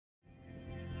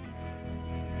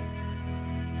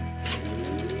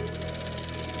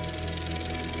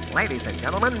Ladies and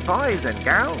gentlemen, boys and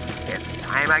girls, it's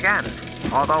time again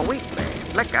for the weekly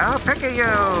Flicker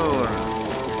Picayune.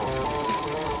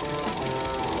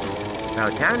 So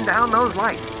turn down those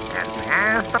lights and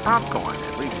pass the popcorn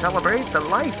as we celebrate the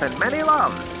life and many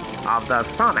loves of the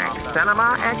Sonic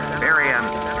Cinema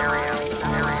Experience.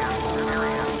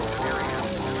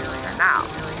 And now,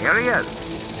 here he is,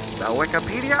 the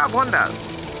Wikipedia of Wonders,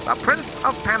 the Prince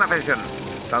of Panavision,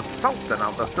 the Sultan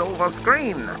of the Silver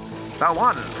Screen, the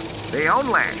one, the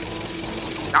only,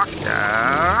 Dr.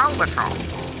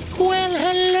 Albatross. Well,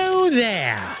 hello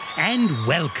there, and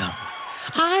welcome.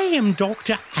 I am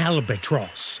Dr.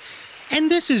 Albatross, and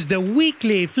this is the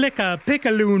weekly Flicker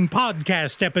Picayune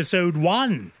podcast episode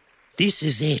 1. This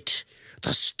is it,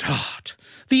 the start,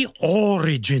 the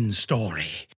origin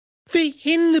story. The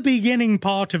in the beginning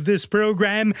part of this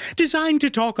program designed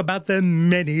to talk about the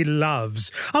many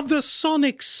loves of the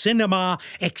Sonic Cinema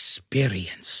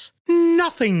Experience.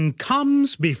 Nothing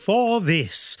comes before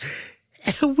this.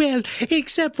 Well,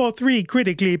 except for 3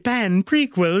 critically panned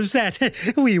prequels that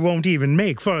we won't even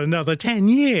make for another 10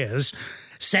 years.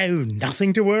 So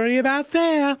nothing to worry about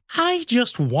there. I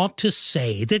just want to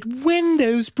say that when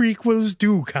those prequels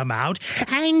do come out,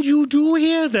 and you do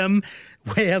hear them,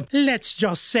 well, let's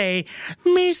just say,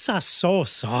 Miss are so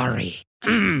sorry.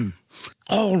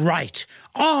 All right,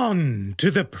 on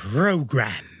to the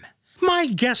program. My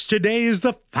guest today is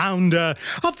the founder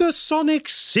of the Sonic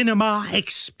Cinema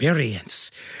Experience.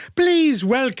 Please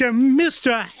welcome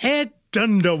Mr. Ed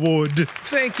Dunderwood.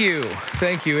 Thank you.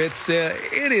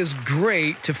 It is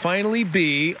great to finally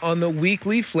be on the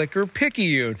weekly Flicker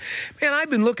Picayune. Man, I've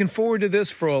been looking forward to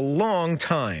this for a long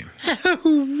time.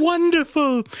 Oh,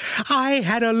 wonderful. I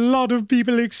had a lot of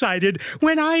people excited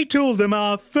when I told them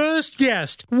our first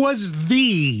guest was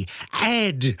the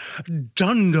Ed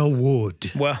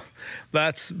Dunderwood. Well,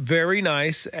 that's very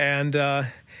nice. And,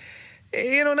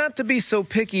 not to be so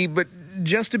picky, but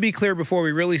just to be clear before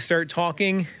we really start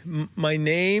talking, my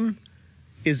name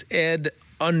is Ed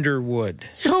Underwood.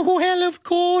 Oh, well, of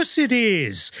course it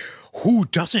is. Who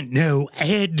doesn't know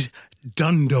Ed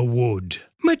Dunderwood?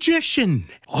 Magician,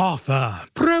 author,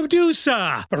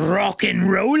 producer, rock and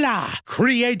roller,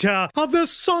 creator of the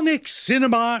Sonic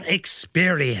Cinema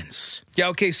Experience. Yeah,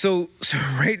 okay, so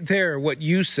right there, what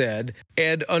you said,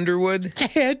 Ed Underwood.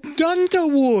 Ed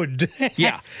Dunderwood.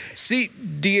 Yeah. See,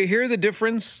 do you hear the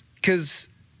difference? Because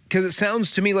it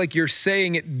sounds to me like you're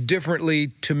saying it differently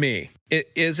to me.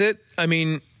 Is it? I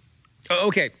mean,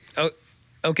 okay.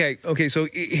 So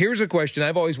here's a question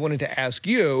I've always wanted to ask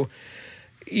you.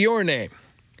 Your name.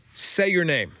 Say your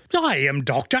name. I am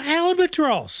Dr.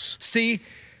 Albatross. See,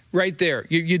 right there.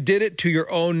 You did it to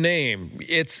your own name.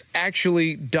 It's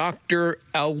actually Dr.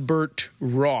 Albert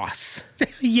Ross.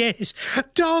 Yes,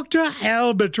 Dr.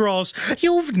 Albatross.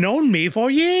 You've known me for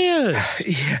years.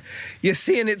 Yeah. You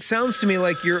see, and it sounds to me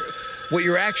like what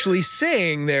you're actually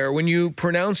saying there when you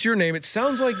pronounce your name, it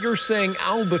sounds like you're saying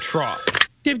albatross.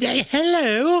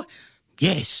 Hello?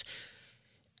 Yes.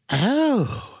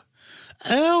 Oh,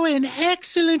 an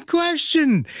excellent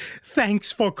question.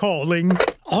 Thanks for calling.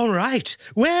 All right.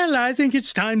 Well, I think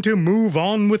it's time to move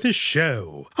on with the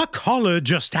show. A caller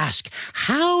just asked,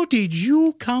 how did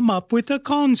you come up with the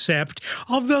concept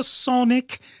of the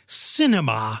Sonic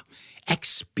Cinema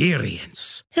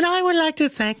Experience? And I would like to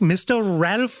thank Mr.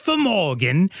 Ralph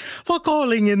Morgan for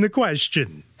calling in the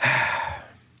question.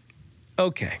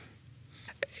 Okay.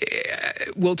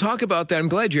 We'll talk about that. I'm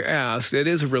glad you asked. It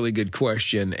is a really good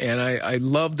question, and I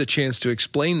love the chance to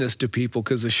explain this to people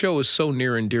because the show is so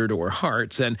near and dear to our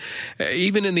hearts. And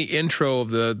even in the intro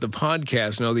of the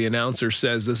podcast, the announcer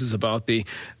says this is about the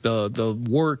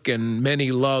work and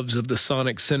many loves of the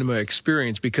Sonic Cinema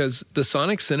Experience, because the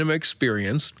Sonic Cinema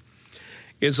Experience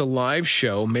is a live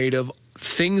show made of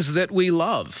things that we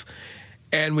love.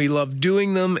 And we love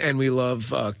doing them, and we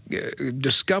love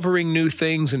discovering new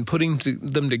things and putting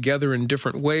them together in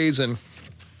different ways, and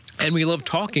we love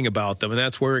talking about them, and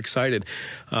that's why we're excited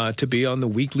to be on the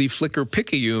weekly Flicker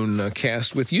Picayune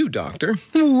cast with you, Doctor.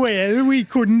 Well, we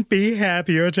couldn't be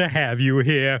happier to have you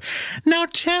here. Now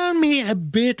tell me a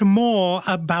bit more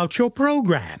about your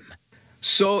program.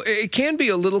 So it can be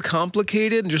a little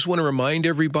complicated, and just want to remind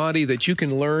everybody that you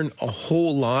can learn a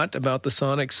whole lot about the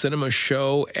Sonic Cinema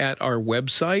show at our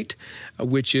website,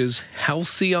 which is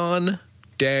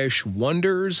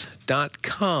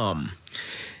halcyon-wonders.com.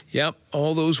 Yep,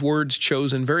 all those words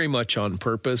chosen very much on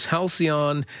purpose.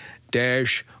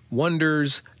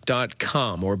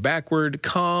 halcyon-wonders.com, or backward,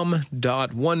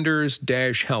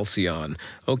 com.wonders-halcyon.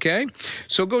 Okay?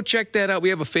 So go check that out. We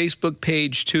have a Facebook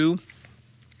page too.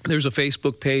 There's a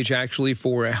Facebook page actually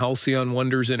for Halcyon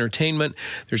Wonders Entertainment.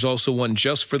 There's also one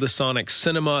just for the Sonic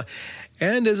Cinema.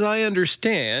 And as I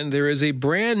understand, there is a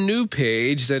brand new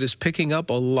page that is picking up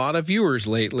a lot of viewers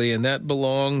lately, and that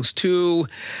belongs to,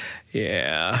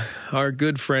 our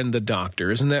good friend the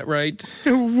Doctor. Isn't that right?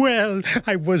 Well,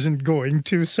 I wasn't going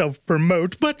to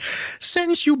self-promote, but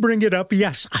since you bring it up,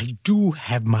 yes, I do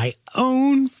have my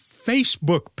own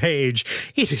Facebook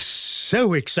page. It is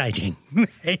so exciting.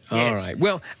 Yes. All right.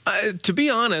 Well, to be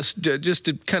honest, just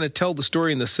to kind of tell the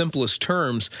story in the simplest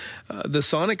terms, the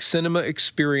Sonic Cinema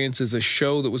Experience is a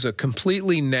show that was a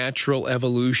completely natural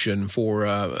evolution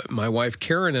for my wife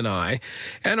Karen and I,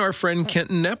 and our friend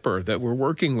Kenton Nepper that we're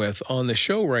working with on the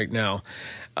show right now.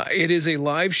 It is a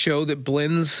live show that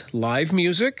blends live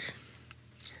music,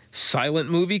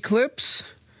 silent movie clips,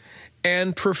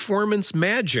 and performance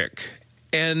magic.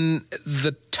 And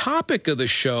the topic of the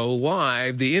show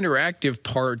live, the interactive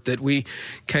part that we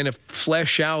kind of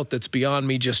flesh out that's beyond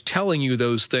me just telling you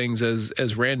those things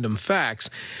as random facts,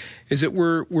 is that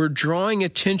we're drawing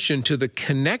attention to the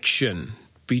connection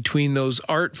between those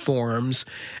art forms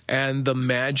and the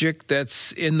magic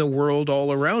that's in the world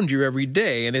all around you every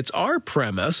day. And it's our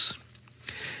premise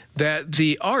that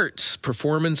the arts,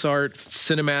 performance art,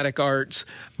 cinematic arts,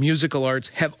 musical arts,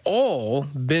 have all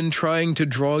been trying to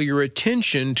draw your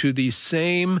attention to these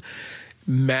same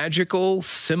magical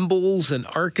symbols and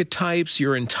archetypes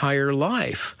your entire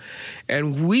life.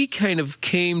 And we kind of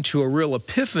came to a real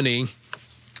epiphany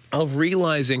of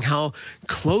realizing how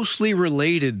closely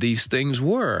related these things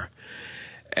were.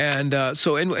 And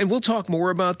we'll talk more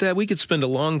about that. We could spend a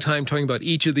long time talking about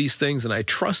each of these things, and I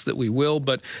trust that we will.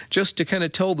 But just to kind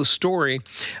of tell the story,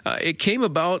 it came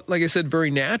about, like I said, very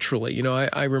naturally. You know,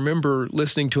 I remember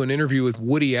listening to an interview with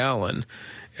Woody Allen,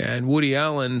 and Woody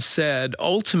Allen said,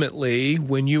 ultimately,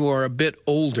 when you are a bit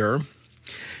older,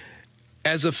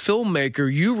 as a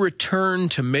filmmaker, you return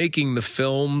to making the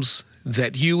films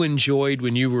that you enjoyed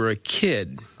when you were a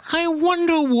kid. I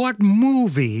wonder what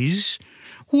movies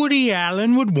Woody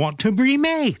Allen would want to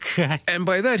remake. And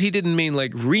by that, he didn't mean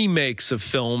like remakes of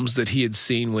films that he had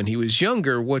seen when he was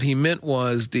younger. What he meant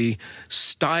was the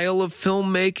style of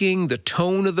filmmaking, the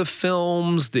tone of the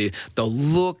films, the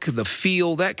look, the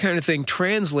feel, that kind of thing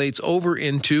translates over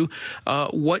into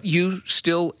what you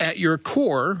still, at your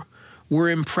core, were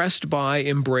impressed by,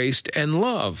 embraced, and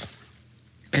love.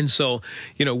 And so,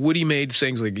 you know, Woody made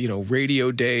things like, you know,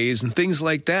 Radio Days and things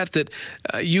like that, that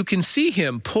you can see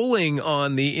him pulling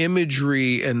on the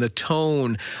imagery and the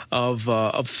tone of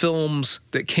films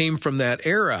that came from that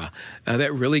era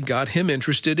that really got him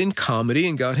interested in comedy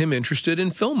and got him interested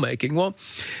in filmmaking. Well,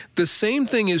 the same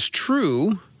thing is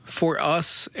true for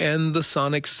us and the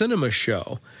Sonic Cinema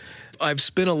Show. I've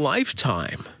spent a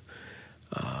lifetime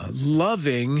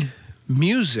loving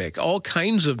music, all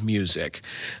kinds of music.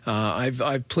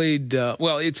 I've played,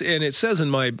 it says in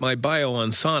my bio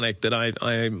on Sonic that I'm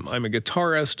a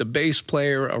guitarist, a bass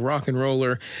player, a rock and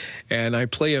roller, and I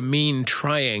play a mean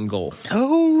triangle.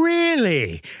 Oh,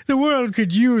 really? The world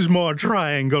could use more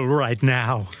triangle right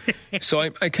now. So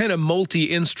I kind of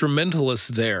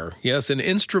multi-instrumentalist there. Yes, and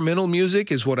instrumental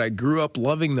music is what I grew up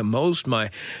loving the most. My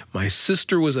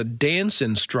sister was a dance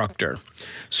instructor.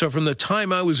 So from the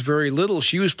time I was very little,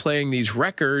 she was playing these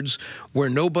records where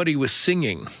nobody was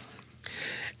singing.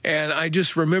 And I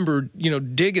just remember, you know,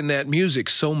 digging that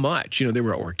music so much. You know, there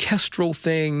were orchestral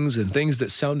things and things that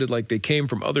sounded like they came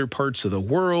from other parts of the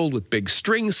world with big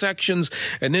string sections.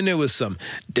 And then there was some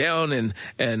down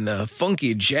and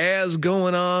funky jazz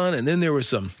going on. And then there was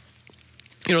some,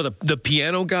 you know, the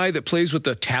piano guy that plays with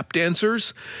the tap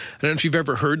dancers. I don't know if you've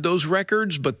ever heard those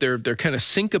records, but they're kind of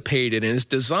syncopated, and it's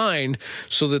designed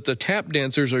so that the tap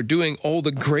dancers are doing all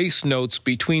the grace notes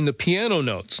between the piano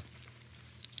notes.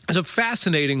 It's a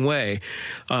fascinating way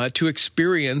to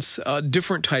experience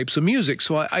different types of music.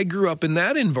 So I grew up in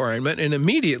that environment and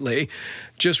immediately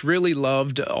just really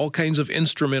loved all kinds of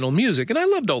instrumental music. And I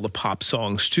loved all the pop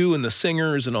songs too, and the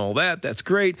singers and all that. That's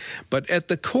great. But at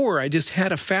the core, I just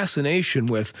had a fascination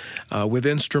with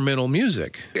instrumental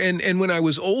music. And when I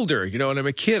was older, you know, and I'm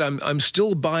a kid, I'm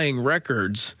still buying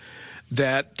records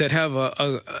that have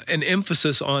an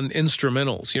emphasis on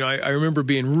instrumentals. You know, I remember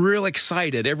being real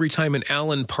excited every time an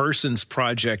Alan Parsons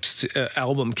Project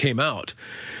album came out,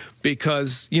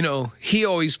 because, you know, he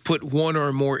always put one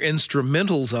or more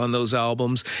instrumentals on those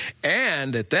albums.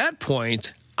 And at that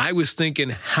point, I was thinking,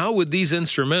 how would these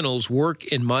instrumentals work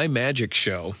in my magic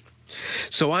show?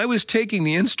 So I was taking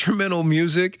the instrumental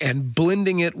music and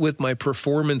blending it with my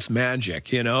performance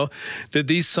magic, you know. Did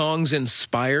these songs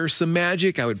inspire some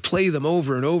magic? I would play them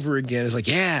over and over again. It's like,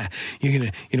 yeah, you're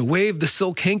going to, wave the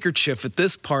silk handkerchief at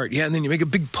this part. Yeah, and then you make a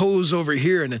big pose over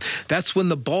here. And then that's when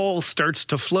the ball starts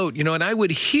to float, and I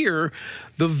would hear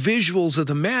the visuals of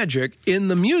the magic in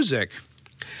the music.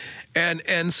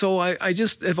 And so I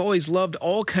just have always loved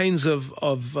all kinds of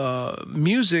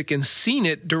music and seen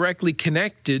it directly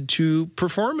connected to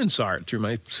performance art through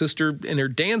my sister and her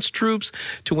dance troupes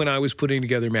to when I was putting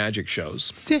together magic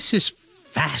shows. This is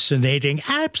fascinating,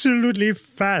 absolutely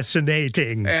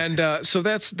fascinating. And so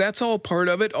that's all part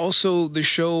of it. Also, the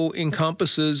show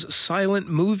encompasses silent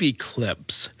movie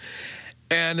clips.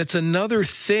 And it's another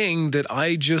thing that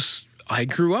I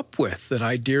grew up with, that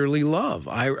I dearly love.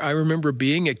 I remember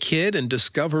being a kid and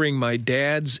discovering my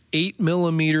dad's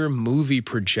 8mm movie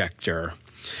projector.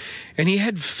 And he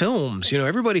had films.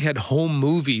 Everybody had home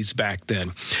movies back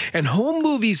then. And home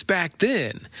movies back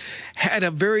then had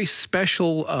a very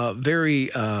special, very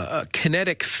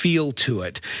kinetic feel to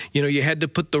it. You had to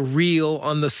put the reel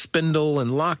on the spindle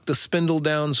and lock the spindle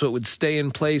down so it would stay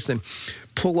in place, and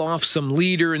pull off some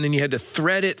leader, and then you had to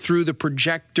thread it through the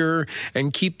projector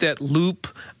and keep that loop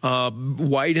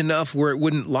wide enough where it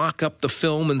wouldn't lock up the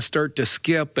film and start to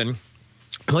skip. And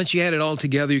once you had it all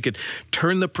together, you could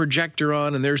turn the projector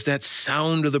on, and there's that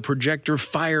sound of the projector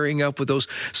firing up with those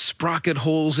sprocket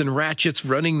holes and ratchets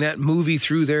running that movie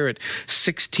through there at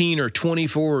 16 or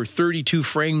 24 or 32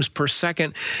 frames per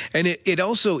second. And it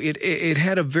also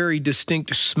had a very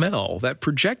distinct smell. That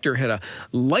projector had a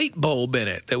light bulb in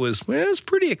it that was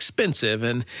pretty expensive.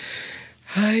 And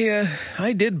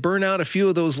I did burn out a few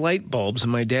of those light bulbs in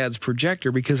my dad's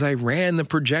projector because I ran the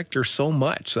projector so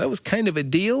much. So that was kind of a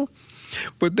deal.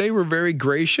 But they were very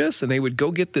gracious, and they would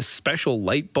go get this special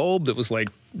light bulb that was like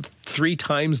 3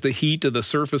 times the heat of the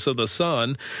surface of the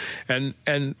sun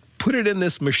and put it in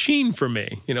this machine for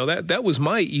me. That was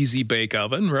my easy bake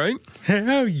oven, right?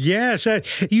 Oh, yes. I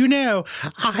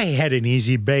had an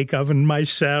easy bake oven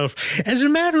myself. As a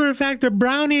matter of fact, the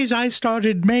brownies I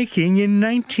started making in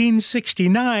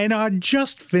 1969 are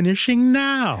just finishing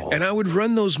now. And I would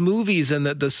run those movies, and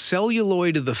the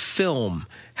celluloid of the film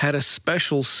had a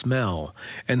special smell,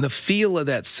 and the feel of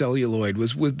that celluloid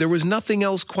was there was nothing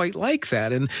else quite like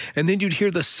that. And then you'd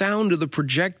hear the sound of the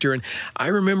projector. And I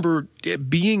remember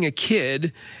being a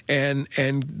kid, and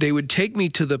they would take me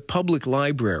to the public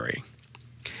library.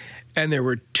 And there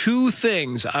were 2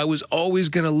 things I was always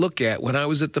going to look at when I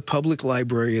was at the public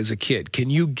library as a kid.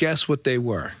 Can you guess what they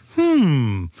were?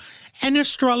 An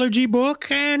astrology book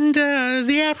and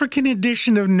the African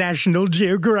edition of National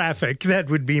Geographic. That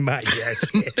would be my guess.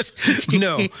 Yes.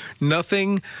 No,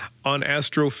 nothing on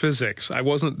astrophysics. I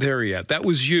wasn't there yet. That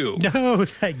was you. No,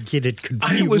 I get it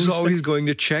confused. I was always going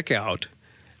to check out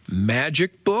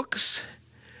magic books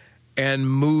and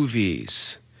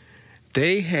movies.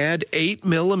 They had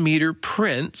 8mm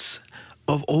prints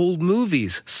of old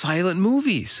movies, silent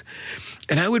movies.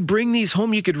 And I would bring these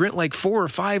home. You could rent like 4 or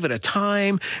 5 at a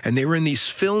time, and they were in these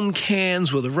film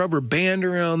cans with a rubber band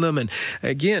around them. And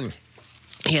again,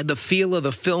 it had the feel of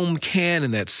the film can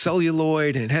and that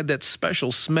celluloid, and it had that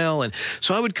special smell. And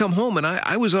so I would come home, and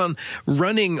I was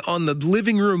running on the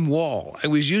living room wall. I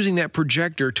was using that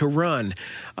projector to run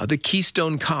the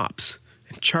Keystone Cops,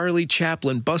 Charlie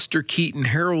Chaplin, Buster Keaton,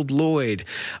 Harold Lloyd,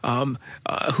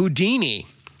 Houdini,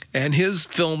 and his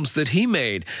films that he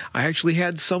made. I actually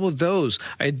had some of those.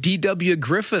 I had D.W.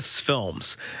 Griffith's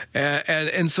films.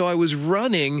 And so I was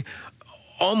running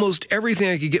almost everything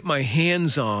I could get my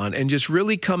hands on, and just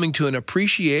really coming to an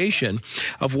appreciation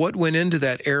of what went into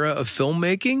that era of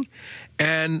filmmaking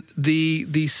and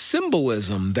the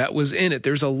symbolism that was in it.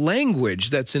 There's a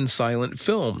language that's in silent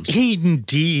films.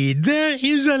 Indeed, there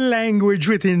is a language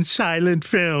within silent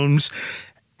films.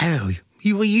 Oh,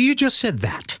 you just said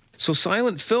that. So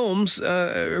silent films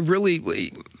really,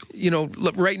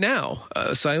 right now,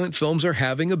 silent films are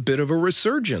having a bit of a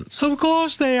resurgence. Of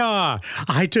course they are.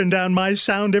 I turn down my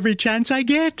sound every chance I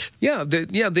get. Yeah,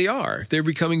 they are. They're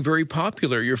becoming very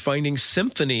popular. You're finding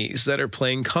symphonies that are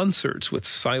playing concerts with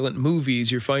silent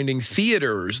movies. You're finding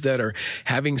theaters that are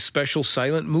having special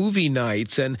silent movie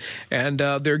nights, and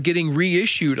they're getting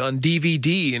reissued on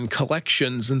DVD and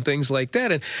collections and things like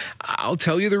that. And I'll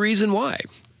tell you the reason why.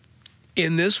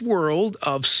 In this world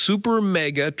of super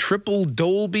mega triple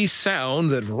Dolby sound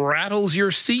that rattles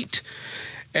your seat,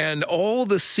 and all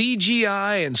the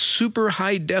CGI and super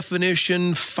high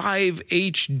definition 5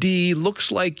 HD looks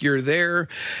like you're there,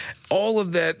 all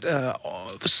of that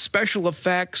special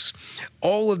effects,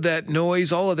 all of that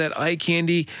noise, all of that eye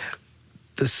candy,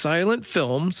 the silent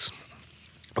films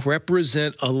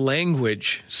represent a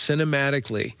language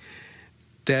cinematically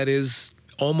that is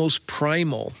almost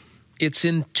primal. It's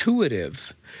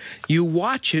intuitive. You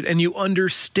watch it and you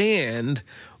understand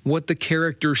what the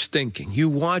character's thinking. You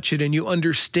watch it and you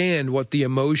understand what the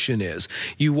emotion is.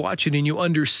 You watch it and you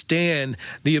understand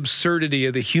the absurdity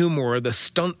of the humor or the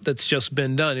stunt that's just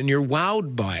been done, and you're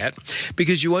wowed by it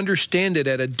because you understand it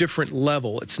at a different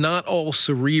level. It's not all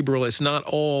cerebral. It's not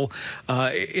all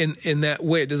in that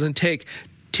way. It doesn't take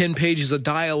 10 pages of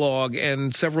dialogue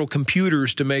and several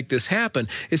computers to make this happen.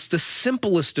 It's the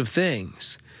simplest of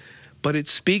things, but it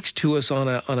speaks to us on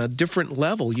a different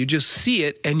level. You just see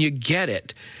it and you get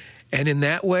it. And in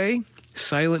that way,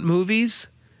 silent movies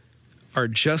are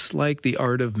just like the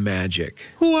art of magic.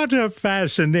 What a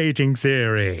fascinating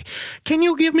theory. Can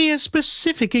you give me a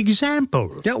specific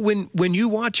example? Now, when you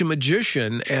watch a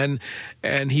magician and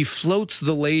he floats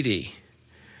the lady,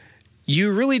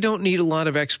 you really don't need a lot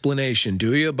of explanation,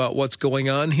 do you, about what's going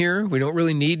on here? We don't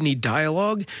really need any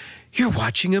dialogue. You're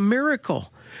watching a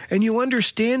miracle, and you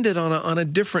understand it on a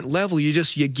different level. You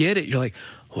get it. You're like,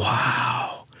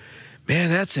 wow, man,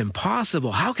 that's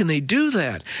impossible. How can they do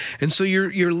that? And so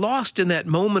you're lost in that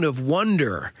moment of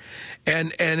wonder,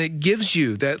 and it gives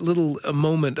you that little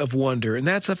moment of wonder, and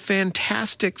that's a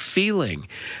fantastic feeling.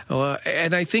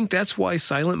 And I think that's why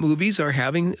silent movies are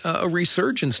having a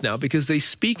resurgence now, because they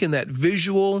speak in that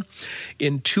visual,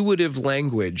 intuitive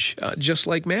language, just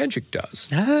like magic does.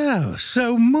 Oh,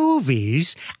 so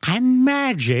movies and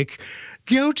magic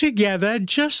go together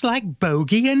just like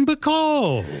Bogey and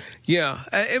Bacall. Yeah.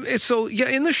 So,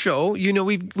 in the show,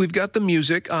 we've got the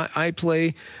music. I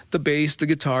play the bass, the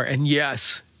guitar, and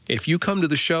yes, if you come to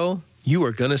the show, you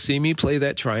are going to see me play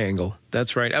that triangle.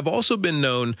 That's right. I've also been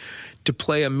known to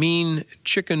play a mean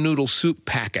chicken noodle soup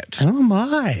packet. Oh,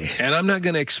 my. And I'm not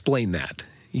going to explain that.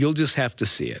 You'll just have to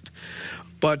see it.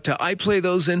 But I play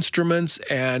those instruments,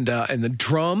 and the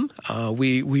drum,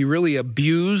 we really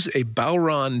abuse a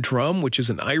Bowron drum, which is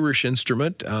an Irish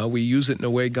instrument. We use it in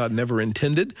a way God never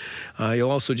intended.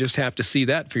 You'll also just have to see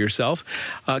that for yourself.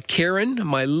 Karen,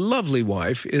 my lovely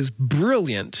wife, is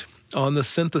brilliant on the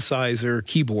synthesizer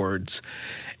keyboards,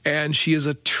 and she is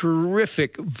a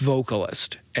terrific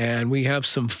vocalist. And we have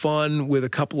some fun with a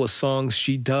couple of songs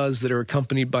she does that are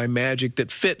accompanied by magic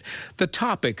that fit the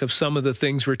topic of some of the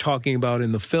things we're talking about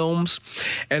in the films.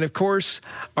 And of course,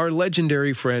 our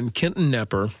legendary friend Kenton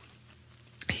Nepper,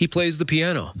 he plays the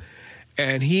piano.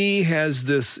 And he has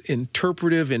this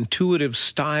interpretive, intuitive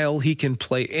style. He can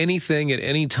play anything at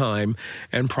any time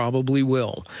and probably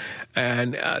will.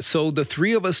 And so the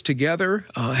three of us together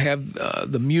have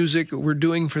the music we're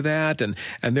doing for that. And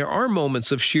there are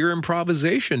moments of sheer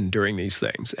improvisation during these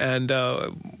things. And,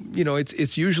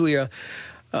 it's usually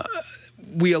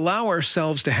we allow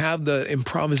ourselves to have the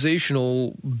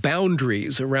improvisational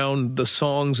boundaries around the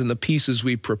songs and the pieces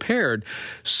we prepared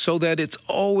so that it's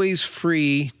always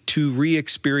free to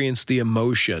re-experience the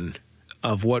emotion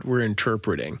of what we're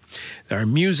interpreting. Our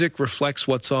music reflects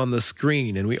what's on the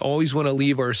screen, and we always want to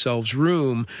leave ourselves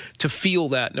room to feel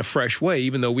that in a fresh way,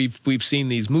 even though we've seen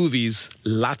these movies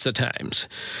lots of times.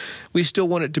 We still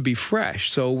want it to be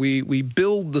fresh, so we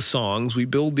build the songs, we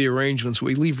build the arrangements,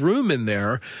 we leave room in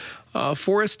there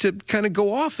for us to kind of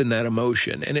go off in that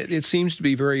emotion. And it seems to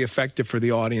be very effective for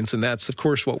the audience. And that's, of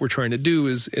course, what we're trying to do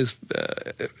is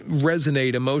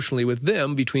resonate emotionally with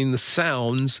them between the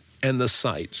sounds and the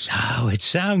sights. Oh, it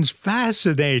sounds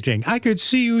fascinating. I could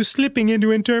see you slipping into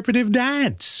interpretive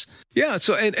dance. Yeah,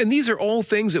 so and these are all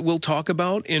things that we'll talk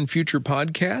about in future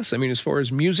podcasts. I mean, as far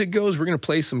as music goes, we're going to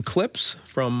play some clips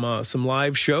from some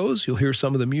live shows. You'll hear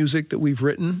some of the music that we've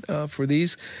written for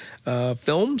these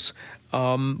films.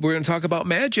 We're going to talk about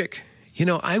magic.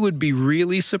 I would be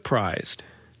really surprised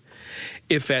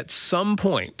if at some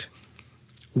point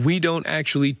we don't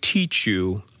actually teach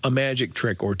you a magic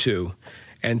trick or two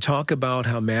and talk about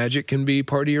how magic can be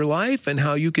part of your life and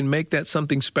how you can make that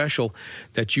something special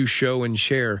that you show and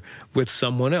share with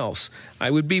someone else.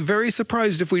 I would be very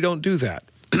surprised if we don't do that.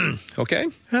 Okay?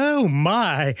 Oh,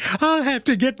 my. I'll have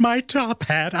to get my top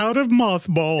hat out of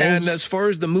mothballs. And as far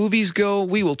as the movies go,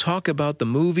 we will talk about the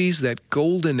movies, that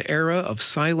golden era of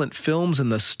silent films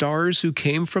and the stars who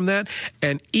came from that.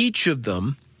 And each of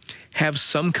them have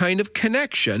some kind of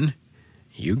connection,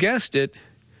 you guessed it,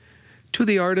 to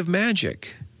the art of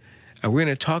magic. And we're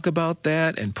going to talk about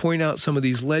that and point out some of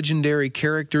these legendary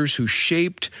characters who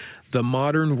shaped the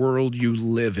modern world you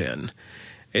live in.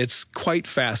 It's quite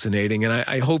fascinating, and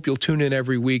I hope you'll tune in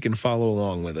every week and follow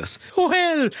along with us. Well,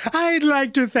 Well, I'd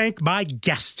like to thank my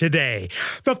guest today,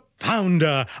 the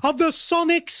founder of the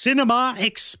Sonic Cinema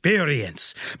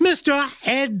Experience, Mr.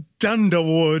 Ed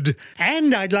Dunderwood.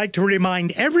 And I'd like to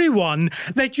remind everyone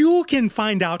that you can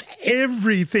find out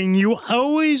everything you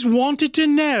always wanted to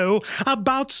know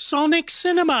about Sonic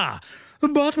Cinema,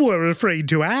 but were afraid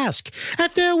to ask,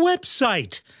 at their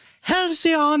website,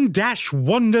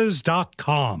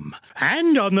 halcyon-wonders.com,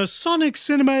 and on the Sonic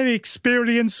Cinema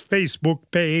Experience Facebook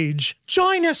page.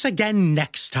 Join us again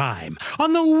next time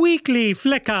on the weekly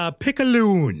Flicker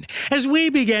Picayune as we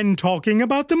begin talking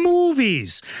about the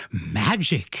movies,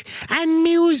 magic, and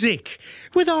music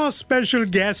with our special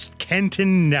guest,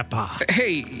 Kenton Nepper.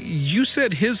 Hey, you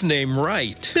said his name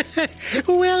right.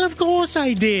 Well, of course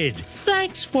I did.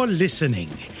 Thanks for listening,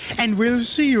 and we'll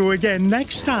see you again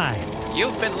next time.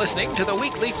 You've been listening to the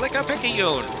weekly Flicker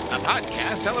Picayune, a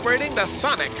podcast celebrating the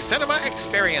Sonic Cinema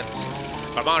Experience.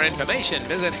 For more information,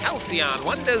 visit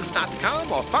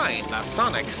halcyonwonders.com or find the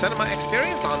Sonic Cinema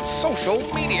Experience on social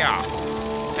media.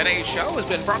 Today's show has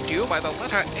been brought to you by the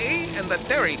letter A and the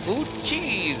dairy food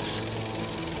cheese.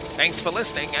 Thanks for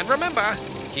listening, and remember,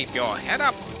 keep your head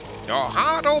up, your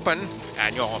heart open,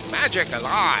 and your magic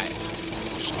alive.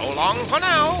 So long for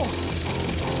now.